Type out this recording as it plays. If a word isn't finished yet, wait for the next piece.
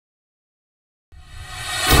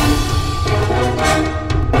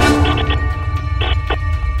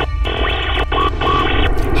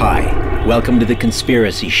Welcome to The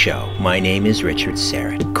Conspiracy Show. My name is Richard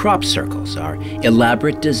Serrett. Crop circles are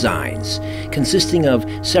elaborate designs consisting of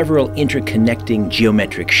several interconnecting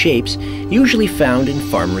geometric shapes, usually found in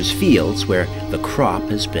farmers' fields where the crop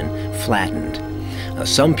has been flattened.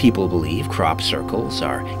 Some people believe crop circles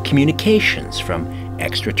are communications from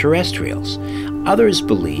extraterrestrials. Others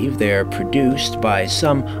believe they're produced by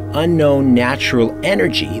some unknown natural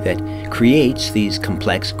energy that creates these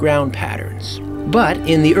complex ground patterns. But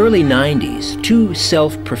in the early 90s, two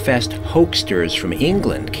self-professed hoaxsters from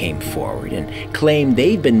England came forward and claimed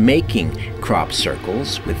they'd been making crop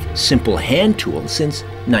circles with simple hand tools since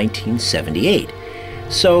 1978.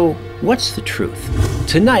 So, what's the truth?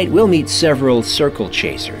 Tonight, we'll meet several circle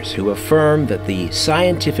chasers who affirm that the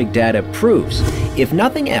scientific data proves, if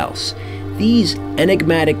nothing else, these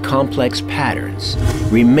enigmatic complex patterns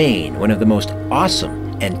remain one of the most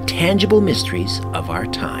awesome and tangible mysteries of our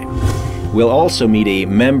time. We'll also meet a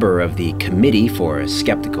member of the Committee for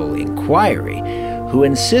Skeptical Inquiry who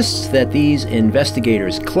insists that these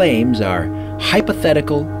investigators' claims are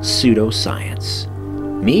hypothetical pseudoscience.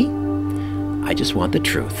 Me? I just want the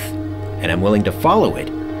truth, and I'm willing to follow it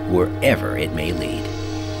wherever it may lead.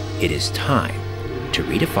 It is time to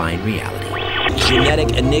redefine reality.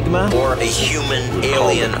 Genetic enigma or a human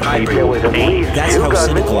alien hybrid? That's how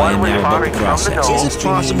cynical I am now about the process. Is it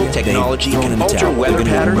possible technology can alter weather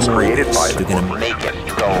patterns created by the going to make it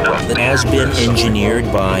go? That has been engineered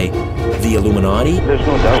by the Illuminati? There's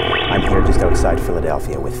no doubt. I'm here just outside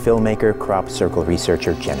Philadelphia with filmmaker, crop circle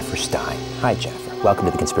researcher Jennifer Stein. Hi, Jennifer. Welcome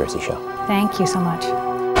to The Conspiracy Show. Thank you so much.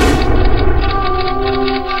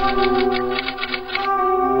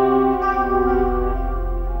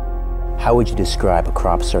 How would you describe a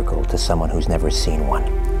crop circle to someone who's never seen one?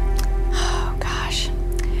 Oh, gosh.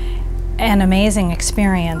 An amazing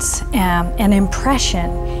experience, an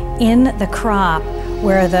impression in the crop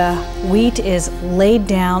where the wheat is laid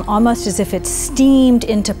down almost as if it's steamed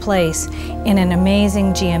into place in an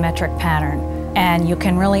amazing geometric pattern. And you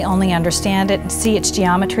can really only understand it and see its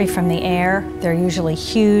geometry from the air. They're usually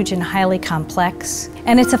huge and highly complex.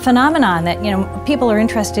 And it's a phenomenon that, people are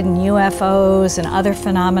interested in UFOs and other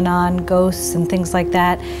phenomenon, ghosts and things like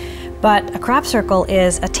that. But a crop circle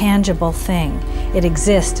is a tangible thing. It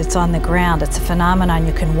exists, it's on the ground, it's a phenomenon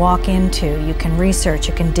you can walk into, you can research,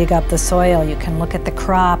 you can dig up the soil, you can look at the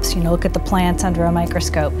crops, look at the plants under a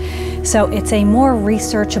microscope. So it's a more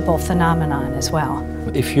researchable phenomenon as well.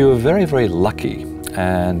 If you're very, very lucky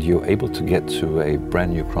and you're able to get to a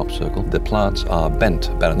brand new crop circle, the plants are bent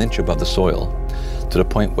about an inch above the soil to the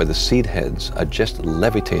point where the seed heads are just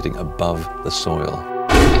levitating above the soil.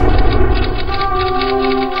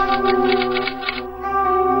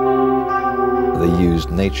 They used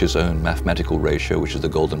nature's own mathematical ratio, which is the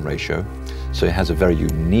golden ratio. So it has a very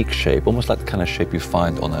unique shape, almost like the kind of shape you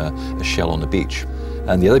find on a shell on the beach.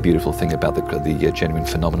 And the other beautiful thing about the genuine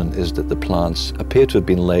phenomenon is that the plants appear to have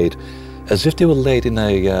been laid as if they were laid in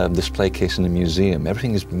a display case in a museum.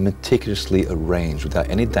 Everything is meticulously arranged without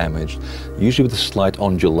any damage, usually with a slight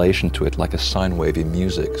undulation to it, like a sine wave in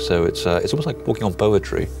music. So it's almost like walking on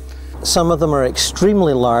poetry. Some of them are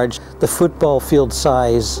extremely large. The football field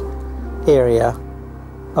size area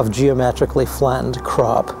of geometrically flattened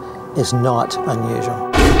crop is not unusual.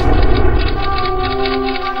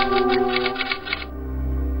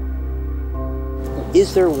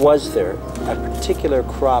 Was there a particular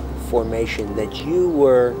crop formation that you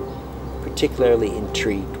were particularly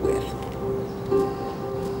intrigued with?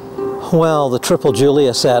 Well, the Triple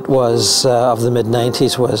Julia set was, of the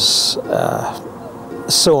mid-90s was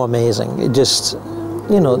so amazing. It just,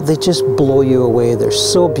 they just blow you away. They're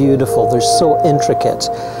so beautiful, they're so intricate,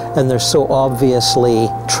 and they're so obviously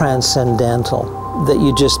transcendental that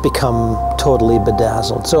you just become totally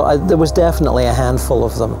bedazzled. So there was definitely a handful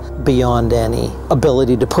of them beyond any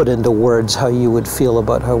ability to put into words how you would feel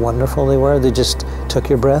about how wonderful they were. They just took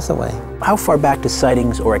your breath away. How far back do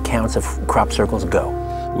sightings or accounts of crop circles go?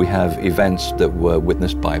 We have events that were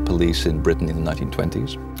witnessed by police in Britain in the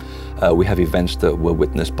 1920s. We have events that were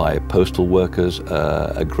witnessed by postal workers,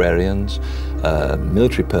 agrarians,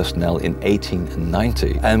 military personnel in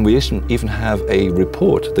 1890. And we even have a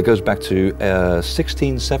report that goes back to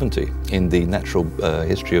 1670 in the Natural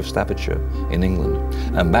History of Staffordshire in England.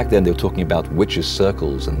 And back then they were talking about witches'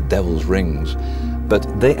 circles and devil's rings. But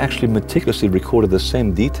they actually meticulously recorded the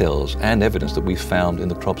same details and evidence that we found in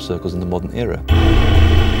the crop circles in the modern era.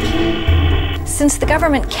 Since the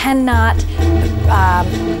government cannot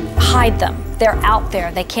hide them, they're out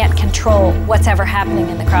there, they can't control what's ever happening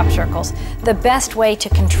in the crop circles, the best way to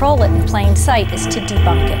control it in plain sight is to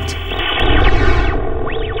debunk it.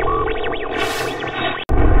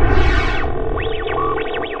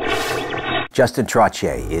 Justin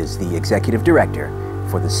Trottier is the executive director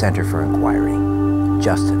for the Center for Inquiry.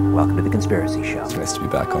 Justin, welcome to The Conspiracy Show. It's nice to be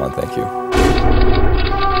back on, thank you.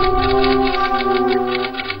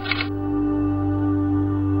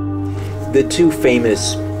 The two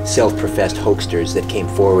famous self-professed hoaxsters that came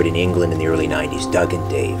forward in England in the early 90s, Doug and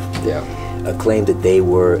Dave, claimed that they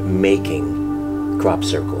were making crop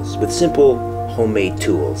circles with simple homemade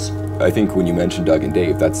tools. I think when you mention Doug and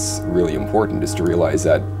Dave, that's really important, is to realize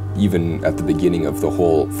that even at the beginning of the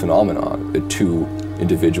whole phenomenon, the two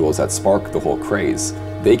individuals that sparked the whole craze,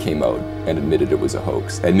 they came out and admitted it was a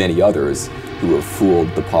hoax. And many others who have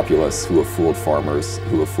fooled the populace, who have fooled farmers,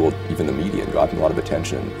 who have fooled even the media and gotten a lot of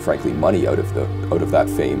attention, frankly money out of that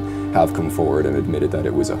fame, have come forward and admitted that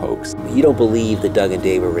it was a hoax. You don't believe that Doug and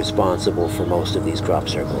Dave are responsible for most of these crop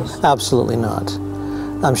circles? Absolutely not.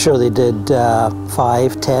 I'm sure they did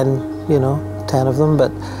 5, 10, 10 of them,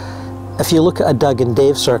 but if you look at a Doug and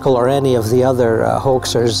Dave circle or any of the other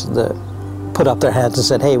hoaxers that put up their hands and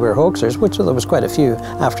said, hey, we're hoaxers, which there was quite a few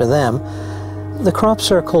after them, the crop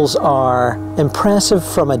circles are impressive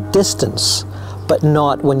from a distance, but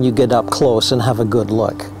not when you get up close and have a good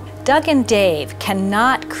look. Doug and Dave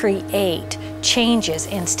cannot create changes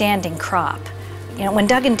in standing crop. When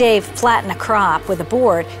Doug and Dave flatten a crop with a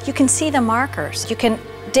board, you can see the markers. You can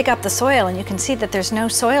dig up the soil and you can see that there's no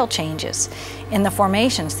soil changes in the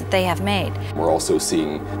formations that they have made. We're also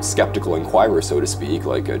seeing skeptical inquirers, so to speak,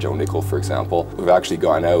 like Joe Nickel, for example, who've actually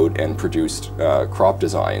gone out and produced crop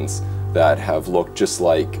designs that have looked just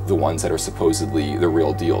like the ones that are supposedly the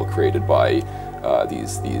real deal, created by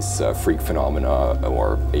these freak phenomena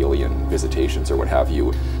or alien visitations or what have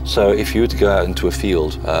you. So if you were to go out into a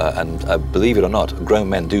field, and believe it or not, grown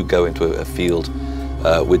men do go into a field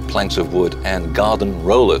with planks of wood and garden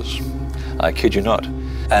rollers. I kid you not.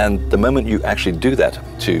 And the moment you actually do that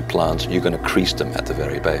to plants, you're going to crease them at the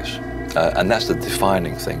very base. And that's the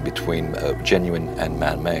defining thing between genuine and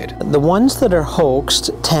man-made. The ones that are hoaxed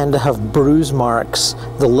tend to have bruise marks.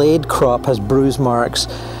 The laid crop has bruise marks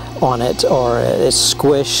on it, or it's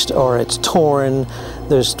squished, or it's torn.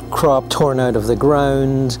 There's crop torn out of the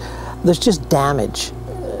ground. There's just damage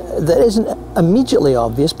that isn't immediately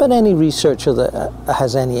obvious, but any researcher that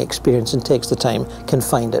has any experience and takes the time can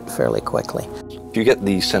find it fairly quickly. You get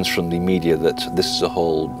the sense from the media that this is a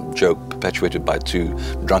whole joke perpetuated by two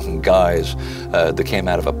drunken guys that came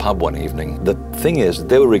out of a pub one evening. The thing is,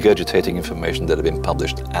 they were regurgitating information that had been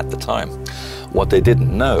published at the time. What they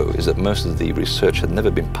didn't know is that most of the research had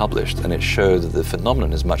never been published, and it showed that the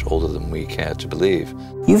phenomenon is much older than we care to believe.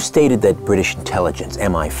 You've stated that British intelligence,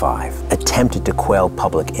 MI5, attempted to quell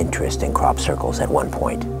public interest in crop circles at one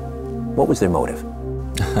point. What was their motive?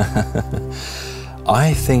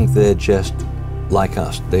 I think they're just like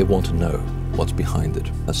us. They want to know what's behind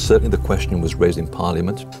it. Certainly the question was raised in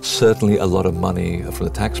Parliament. Certainly a lot of money from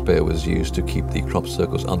the taxpayer was used to keep the crop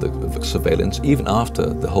circles under surveillance, even after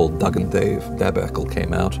the whole Doug and Dave debacle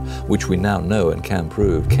came out, which we now know and can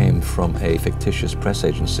prove came from a fictitious press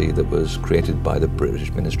agency that was created by the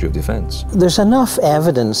British Ministry of Defence. There's enough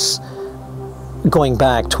evidence going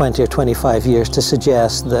back 20 or 25 years to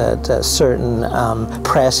suggest that certain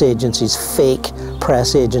press agencies, fake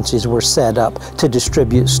press agencies, were set up to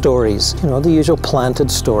distribute stories. The usual planted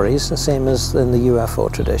stories, the same as in the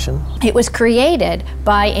UFO tradition. It was created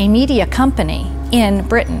by a media company in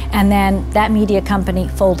Britain, and then that media company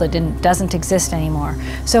folded and doesn't exist anymore.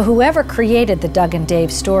 So whoever created the Doug and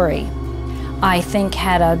Dave story, I think,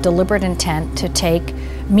 had a deliberate intent to take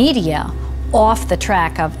media off the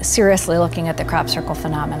track of seriously looking at the crop circle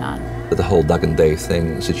phenomenon. The whole Doug and Dave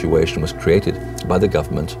situation was created by the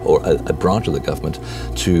government, or a branch of the government,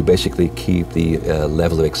 to basically keep the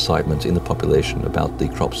level of excitement in the population about the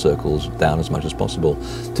crop circles down as much as possible,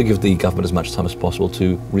 to give the government as much time as possible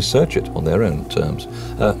to research it on their own terms,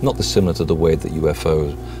 not dissimilar to the way that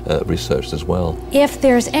UFO researched as well. If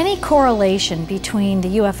there's any correlation between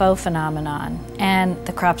the UFO phenomenon and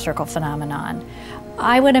the crop circle phenomenon,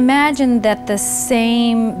 I would imagine that the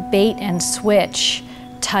same bait and switch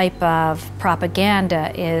type of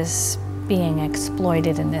propaganda is being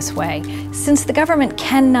exploited in this way. Since the government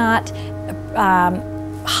cannot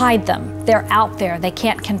hide them, they're out there, they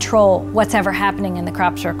can't control what's ever happening in the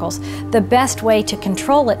crop circles, the best way to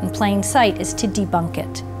control it in plain sight is to debunk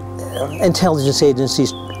it. Intelligence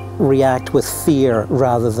agencies react with fear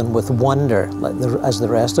rather than with wonder, as the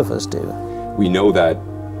rest of us do. We know that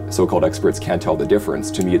so-called experts can't tell the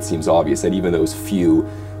difference. To me, it seems obvious that even those few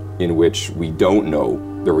in which we don't know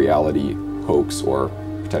the reality, hoax, or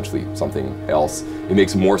potentially something else, it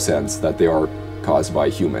makes more sense that they are caused by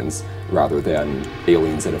humans, rather than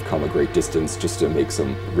aliens that have come a great distance just to make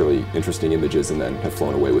some really interesting images and then have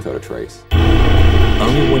flown away without a trace.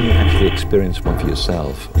 Only when you actually experience one for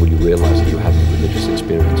yourself will you realize that you're having a religious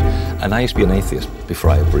experience. And I used to be an atheist before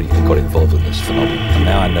I got involved in this phenomenon, and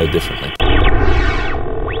now I know differently.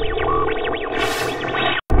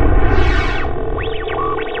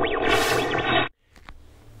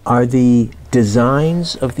 Are the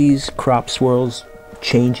designs of these crop swirls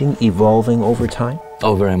changing, evolving over time?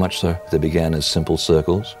 Oh, very much so. They began as simple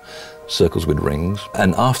circles, circles with rings.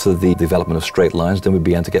 And after the development of straight lines, then we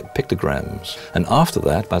began to get pictograms. And after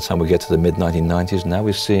that, by the time we get to the mid-1990s, now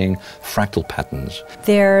we're seeing fractal patterns.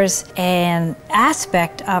 There's an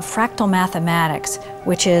aspect of fractal mathematics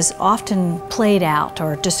which is often played out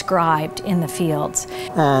or described in the fields.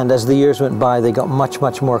 And as the years went by, they got much,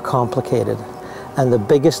 much more complicated. And the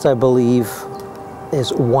biggest, I believe,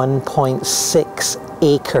 is 1.6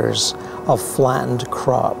 acres of flattened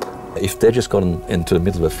crop. If they just got into the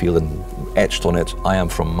middle of a field and etched on it, "I am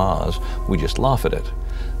from Mars," we just laugh at it.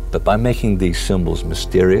 But by making these symbols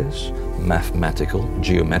mysterious, mathematical,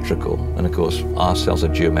 geometrical, and of course our cells are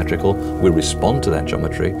geometrical, we respond to that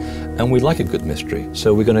geometry, and we like a good mystery,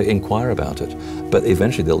 so we're going to inquire about it. But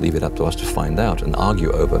eventually they'll leave it up to us to find out and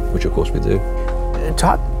argue over, which of course we do.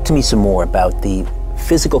 Talk to me some more about the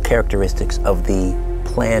physical characteristics of the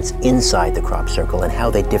plants inside the crop circle and how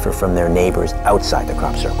they differ from their neighbors outside the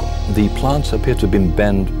crop circle. The plants appear to have been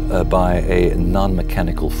bent by a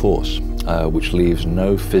non-mechanical force, which leaves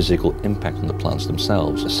no physical impact on the plants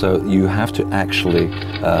themselves. So you have to actually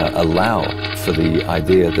allow for the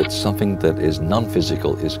idea that something that is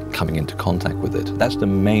non-physical is coming into contact with it. That's the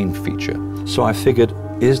main feature. So I figured,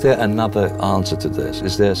 is there another answer to this?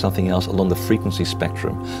 Is there something else along the frequency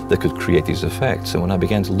spectrum that could create these effects? And when I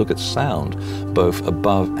began to look at sound, both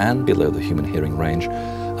above and below the human hearing range,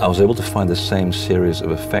 I was able to find the same series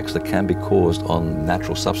of effects that can be caused on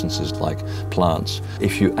natural substances like plants.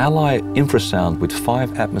 If you ally infrasound with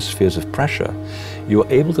 5 atmospheres of pressure, you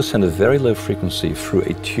are able to send a very low frequency through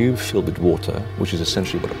a tube filled with water, which is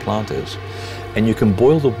essentially what a plant is. And you can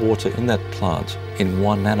boil the water in that plant in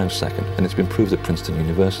 1 nanosecond, and it's been proved at Princeton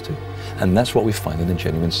University. And that's what we find in the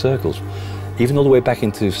genuine circles. Even all the way back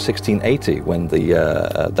into 1680, when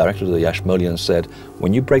the director of the Ashmoleans said,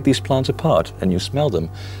 when you break these plants apart and you smell them,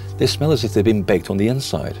 they smell as if they've been baked on the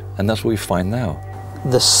inside. And that's what we find now.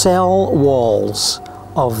 The cell walls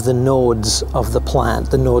of the nodes of the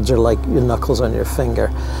plant, the nodes are like your knuckles on your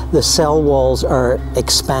finger, the cell walls are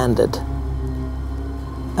expanded.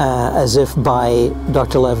 As if by,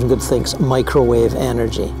 Dr. Levengood thinks, microwave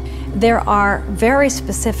energy. There are very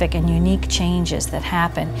specific and unique changes that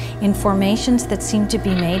happen in formations that seem to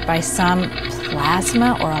be made by some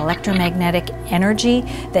plasma or electromagnetic energy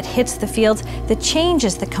that hits the fields that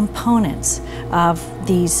changes the components of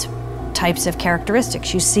these types of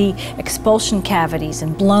characteristics. You see expulsion cavities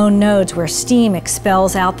and blown nodes where steam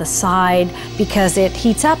expels out the side because it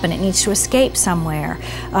heats up and it needs to escape somewhere.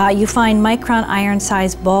 You find micron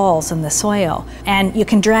iron-sized balls in the soil, and you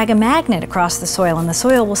can drag a magnet across the soil and the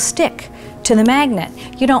soil will stick to the magnet.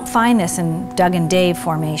 You don't find this in Doug and Dave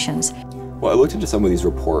formations. Well, I looked into some of these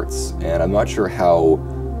reports, and I'm not sure how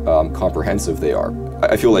comprehensive they are.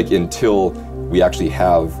 I feel like until we actually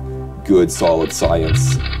have good solid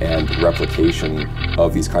science and replication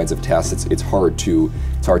of these kinds of tests, it's hard to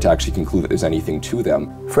actually conclude that there's anything to them.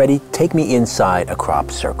 Freddie, take me inside a crop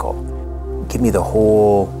circle. Give me the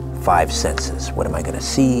whole 5 senses. What am I going to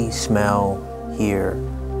see, smell, hear,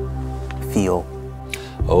 feel?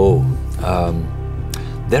 Oh,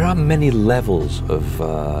 there are many levels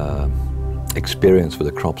of experience with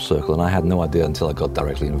a crop circle, and I had no idea until I got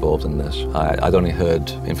directly involved in this. I'd only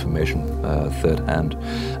heard information third hand.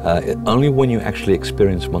 Only when you actually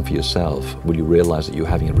experience one for yourself will you realize that you're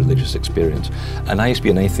having a religious experience. And I used to be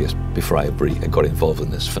an atheist before I got involved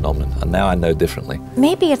in this phenomenon, and now I know differently.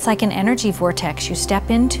 Maybe it's like an energy vortex you step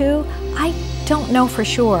into. I don't know for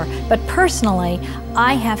sure, but personally,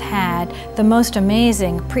 I have had the most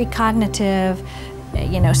amazing precognitive,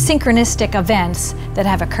 synchronistic events that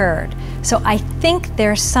have occurred. So I think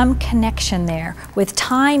there's some connection there with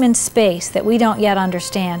time and space that we don't yet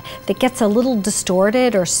understand that gets a little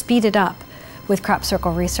distorted or speeded up with crop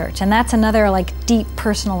circle research. And that's another deep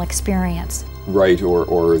personal experience. Right,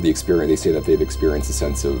 or the experience, they say that they've experienced a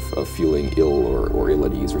sense of feeling ill or ill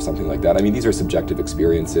at ease or something like that. I mean, these are subjective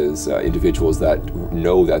experiences. Individuals that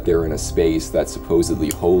know that they're in a space that's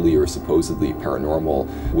supposedly holy or supposedly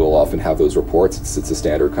paranormal will often have those reports. It's a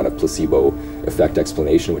standard kind of placebo effect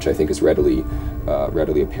explanation, which I think is readily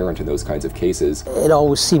apparent in those kinds of cases. It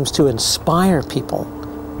always seems to inspire people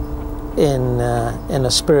in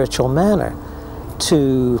a spiritual manner.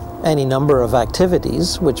 to any number of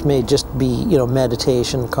activities, which may just be, you know,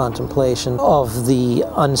 meditation, contemplation of the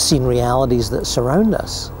unseen realities that surround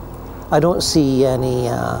us. I don't see any,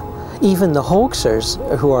 even the hoaxers,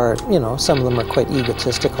 who are, you know, some of them are quite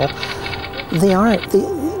egotistical,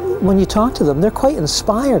 when you talk to them, they're quite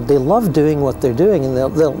inspired. They love doing what they're doing, and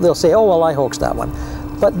they'll say, oh, well, I hoaxed that one.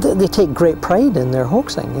 But they take great pride in their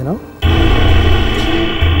hoaxing, you know?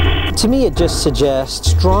 To me, it just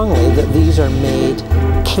suggests strongly that these are made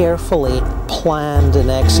carefully, planned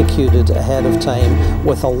and executed ahead of time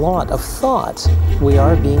with a lot of thought. We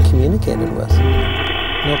are being communicated with,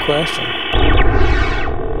 no question.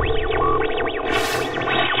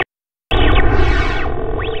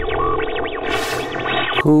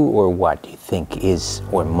 Who or what do you think is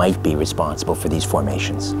or might be responsible for these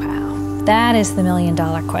formations? Wow, that is the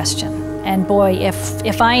million-dollar question. And boy,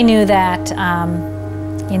 if I knew that,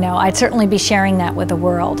 you know, I'd certainly be sharing that with the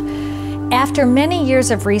world. After many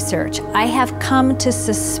years of research, I have come to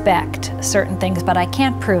suspect certain things, but I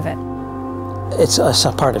can't prove it. It's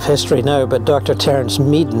a part of history now, but Dr. Terence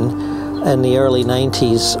Meaden in the early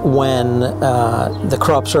 90s, when the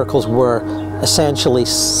crop circles were essentially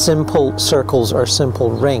simple circles or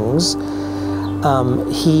simple rings,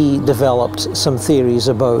 he developed some theories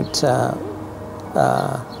about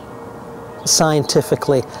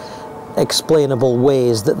scientifically explainable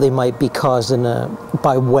ways that they might be caused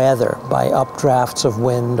by weather, by updrafts of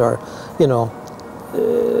wind, or, you know,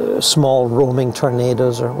 small roaming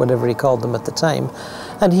tornadoes, or whatever he called them at the time.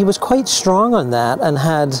 And he was quite strong on that, and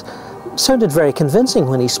sounded very convincing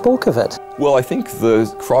when he spoke of it. Well, I think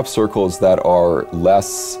the crop circles that are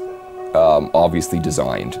less obviously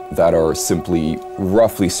designed, that are simply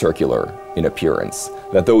roughly circular in appearance,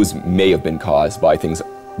 that those may have been caused by things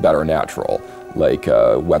that are natural, like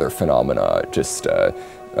weather phenomena, just you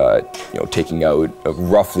know, taking out a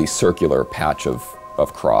roughly circular patch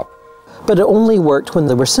of crop. But it only worked when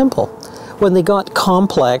they were simple. When they got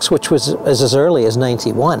complex, which was as early as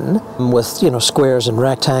 91, with, you know, squares and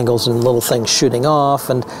rectangles and little things shooting off,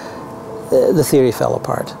 and the theory fell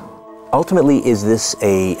apart. Ultimately, is this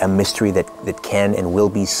a mystery that can and will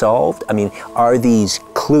be solved? I mean, are these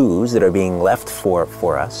clues that are being left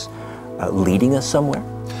for us leading us somewhere?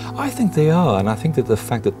 I think they are, and I think that the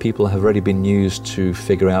fact that people have already been used to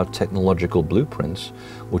figure out technological blueprints,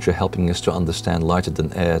 which are helping us to understand lighter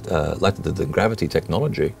than gravity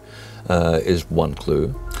technology, is one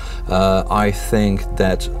clue. I think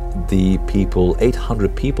that the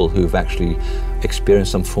 800 people who've actually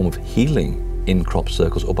experienced some form of healing in crop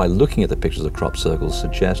circles, or by looking at the pictures of crop circles,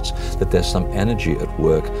 suggests that there's some energy at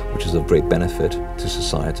work which is of great benefit to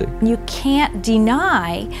society. You can't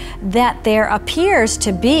deny that there appears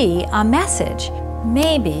to be a message.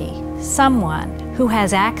 Maybe someone who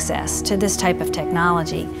has access to this type of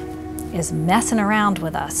technology is messing around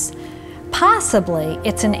with us. Possibly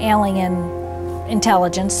it's an alien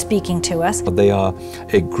intelligence speaking to us. They are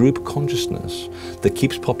a group consciousness that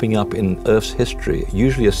keeps popping up in Earth's history,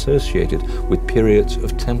 usually associated with periods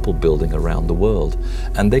of temple building around the world.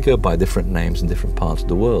 And they go by different names in different parts of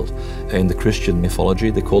the world. In the Christian mythology,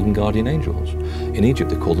 they call them guardian angels. In Egypt,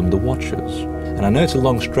 they call them the watchers. And I know it's a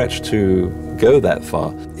long stretch to go that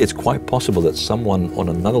far. It's quite possible that someone on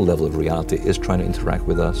another level of reality is trying to interact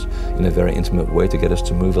with us in a very intimate way to get us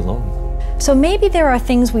to move along. So maybe there are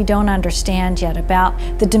things we don't understand yet about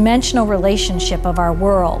the dimensional relationship of our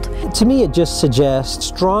world. To me, it just suggests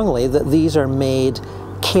strongly that these are made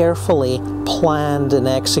carefully, planned and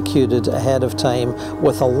executed ahead of time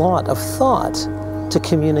with a lot of thought to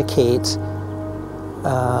communicate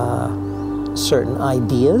certain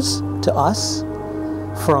ideas to us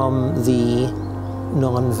from the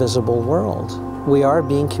non-visible world. We are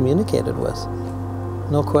being communicated with,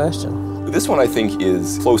 no question. This one, I think,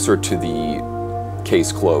 is closer to the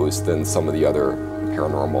case closed than some of the other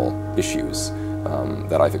paranormal issues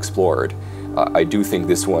that I've explored. I do think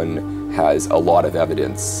this one has a lot of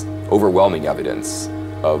evidence, overwhelming evidence,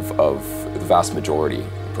 of the vast majority,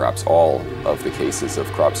 perhaps all of the cases of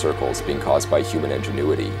crop circles being caused by human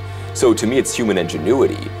ingenuity. So to me, it's human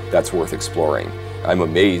ingenuity that's worth exploring. I'm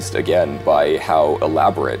amazed, again, by how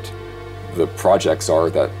elaborate the projects are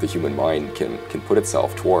that the human mind can put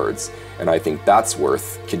itself towards. And I think that's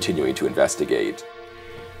worth continuing to investigate.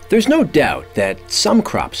 There's no doubt that some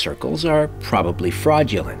crop circles are probably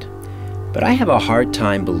fraudulent, but I have a hard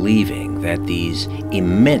time believing that these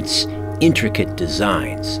immense, intricate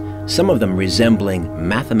designs, some of them resembling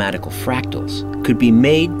mathematical fractals, could be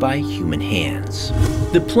made by human hands.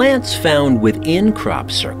 The plants found within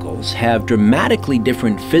crop circles have dramatically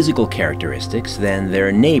different physical characteristics than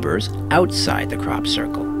their neighbors outside the crop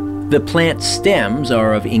circle. The plant stems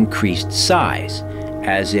are of increased size,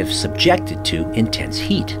 as if subjected to intense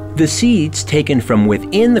heat. The seeds taken from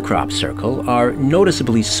within the crop circle are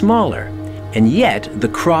noticeably smaller, and yet the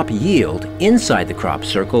crop yield inside the crop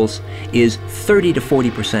circles is 30 to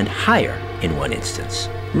 40% higher in one instance.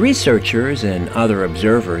 Researchers and other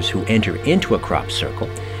observers who enter into a crop circle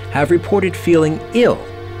have reported feeling ill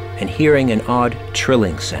and hearing an odd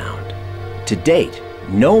trilling sound. To date,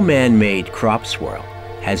 no man-made crop swirl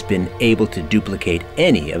has been able to duplicate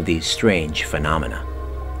any of these strange phenomena.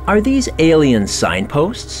 Are these alien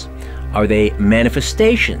signposts? Are they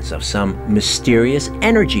manifestations of some mysterious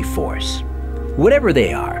energy force? Whatever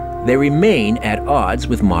they are, they remain at odds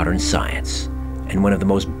with modern science, and one of the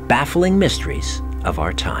most baffling mysteries of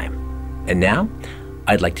our time. And now,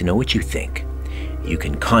 I'd like to know what you think. You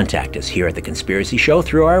can contact us here at The Conspiracy Show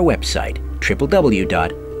through our website,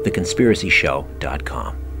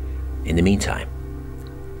 www.theconspiracyshow.com. In the meantime,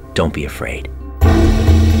 don't be afraid.